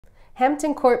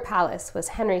Hampton Court Palace was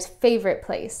Henry's favorite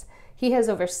place. He has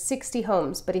over 60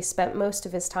 homes, but he spent most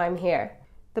of his time here.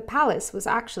 The palace was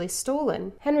actually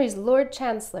stolen. Henry's Lord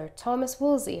Chancellor, Thomas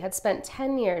Wolsey, had spent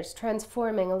 10 years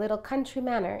transforming a little country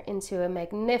manor into a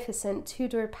magnificent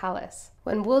Tudor palace.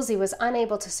 When Wolsey was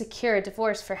unable to secure a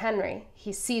divorce for Henry,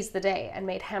 he seized the day and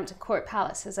made Hampton Court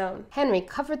Palace his own. Henry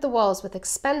covered the walls with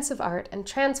expensive art and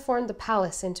transformed the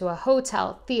palace into a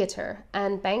hotel, theatre,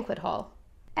 and banquet hall.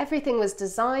 Everything was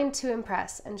designed to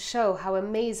impress and show how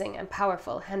amazing and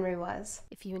powerful Henry was.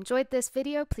 If you enjoyed this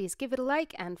video, please give it a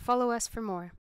like and follow us for more.